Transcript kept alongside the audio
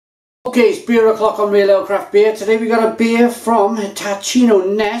Okay, it's beer o'clock on Real Ale Craft Beer. Today we got a beer from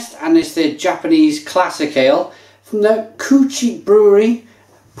Hitachino Nest, and it's the Japanese classic ale from the Kiuchi Brewery,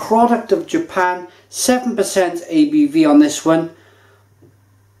 product of Japan. 7% ABV on this one.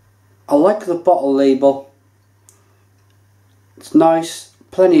 I like the bottle label. It's nice,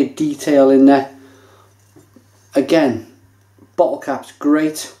 plenty of detail in there. Again, bottle cap's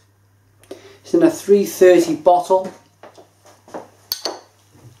great. It's in a 330 bottle.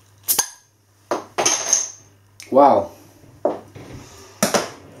 Wow.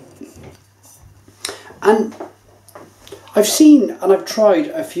 And I've seen and I've tried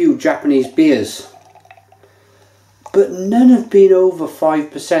a few Japanese beers, but none have been over 5%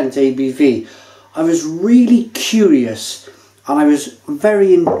 ABV. I was really curious and I was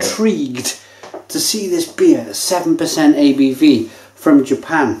very intrigued to see this beer at 7% ABV from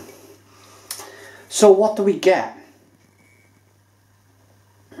Japan. So what do we get?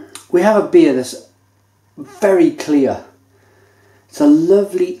 We have a beer that's very clear. It's a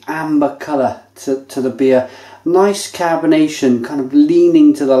lovely amber colour to the beer. Nice carbonation, kind of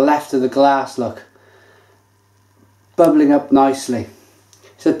leaning to the left of the glass, look. Bubbling up nicely.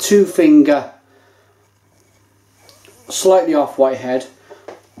 It's a 2-finger, slightly off white head.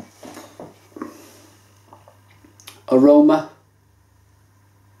 Aroma.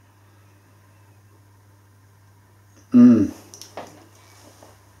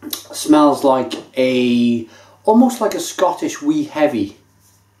 Smells like almost like a Scottish wee heavy.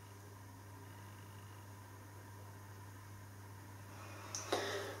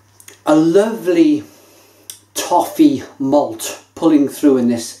 A lovely toffee malt pulling through in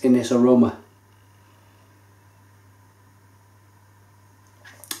this aroma,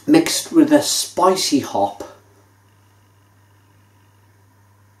 mixed with a spicy hop.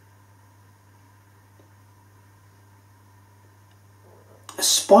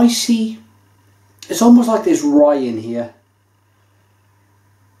 Spicy, it's almost like there's rye in here,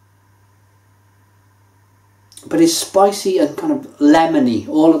 but it's spicy and kind of lemony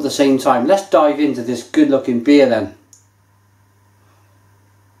all at the same time. Let's dive into this good looking beer then.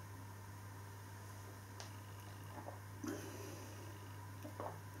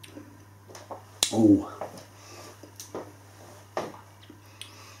 Oh,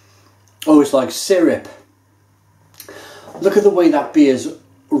 it's like syrup. Look at the way that beer's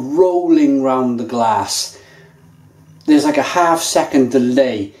rolling round the glass. There's like a half-second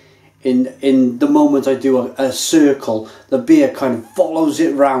delay in the moment I do a circle. The beer kind of follows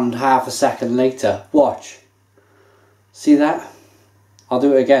it round half a second later. Watch. See that? I'll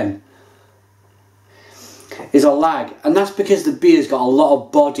do it again. There's a lag, and that's because the beer's got a lot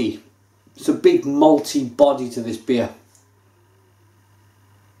of body. It's a big malty body to this beer.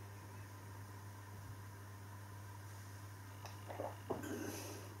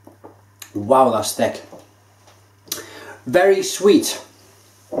 Wow, that's thick. Very sweet.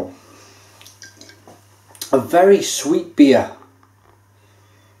 A very sweet beer.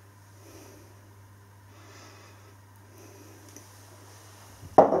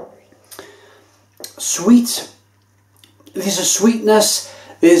 Sweet. There's a sweetness.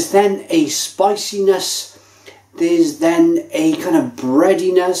 There's then a spiciness. There's then a kind of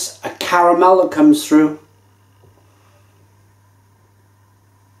breadiness, a caramel that comes through.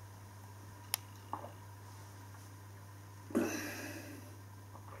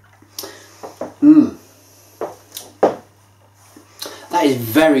 That is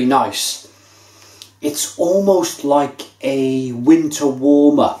very nice. It's almost like a winter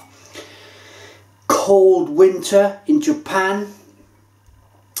warmer. Cold winter in Japan.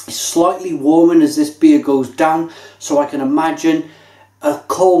 It's slightly warming as this beer goes down, so I can imagine a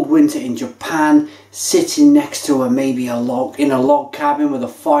cold winter in Japan, sitting next to maybe a log, in a log cabin with a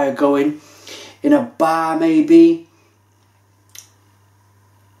fire going, in a bar maybe.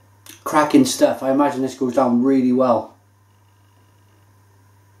 Cracking stuff. I imagine this goes down really well.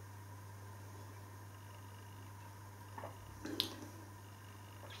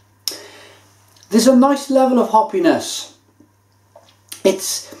 There's a nice level of hoppiness.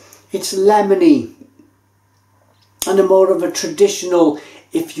 It's lemony, and a more of a traditional,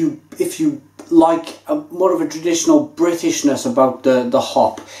 if you like, more of a traditional Britishness about the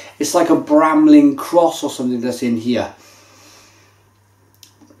hop. It's like a Bramling Cross or something that's in here.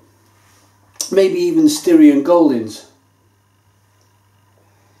 Maybe even Styrian Goldings.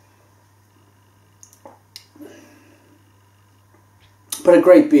 But a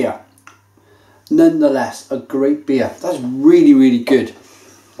great beer. Nonetheless, a great beer. That's really, really good.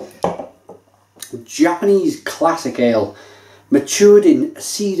 Japanese classic ale, matured in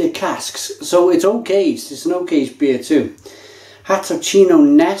cedar casks, so it's oak aged. It's an oak aged beer too. Hitachino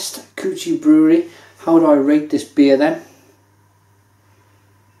Nest, Kiuchi Brewery. How do I rate this beer then?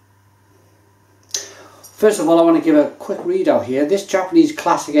 First of all, I want to give a quick readout here. This Japanese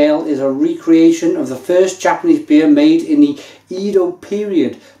classic ale is a recreation of the first Japanese beer made in the Edo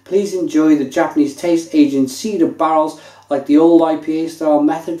period. Please enjoy the Japanese taste aged in cedar barrels like the old IPA style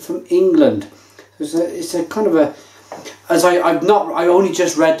method from England. It's a kind of a, I only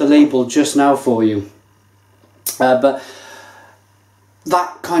just read the label just now for you, but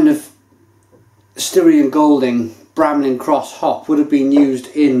that kind of Styrian Golding Bramlin Cross hop would have been used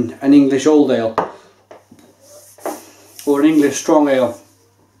in an English old ale or an English strong ale.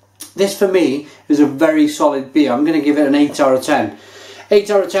 This for me is a very solid beer. I'm going to give it an 8 out of 10. 8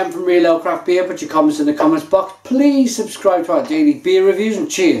 out of 10 from Real Ale Craft Beer. Put your comments in the comments box. Please subscribe to our daily beer reviews and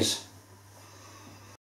cheers.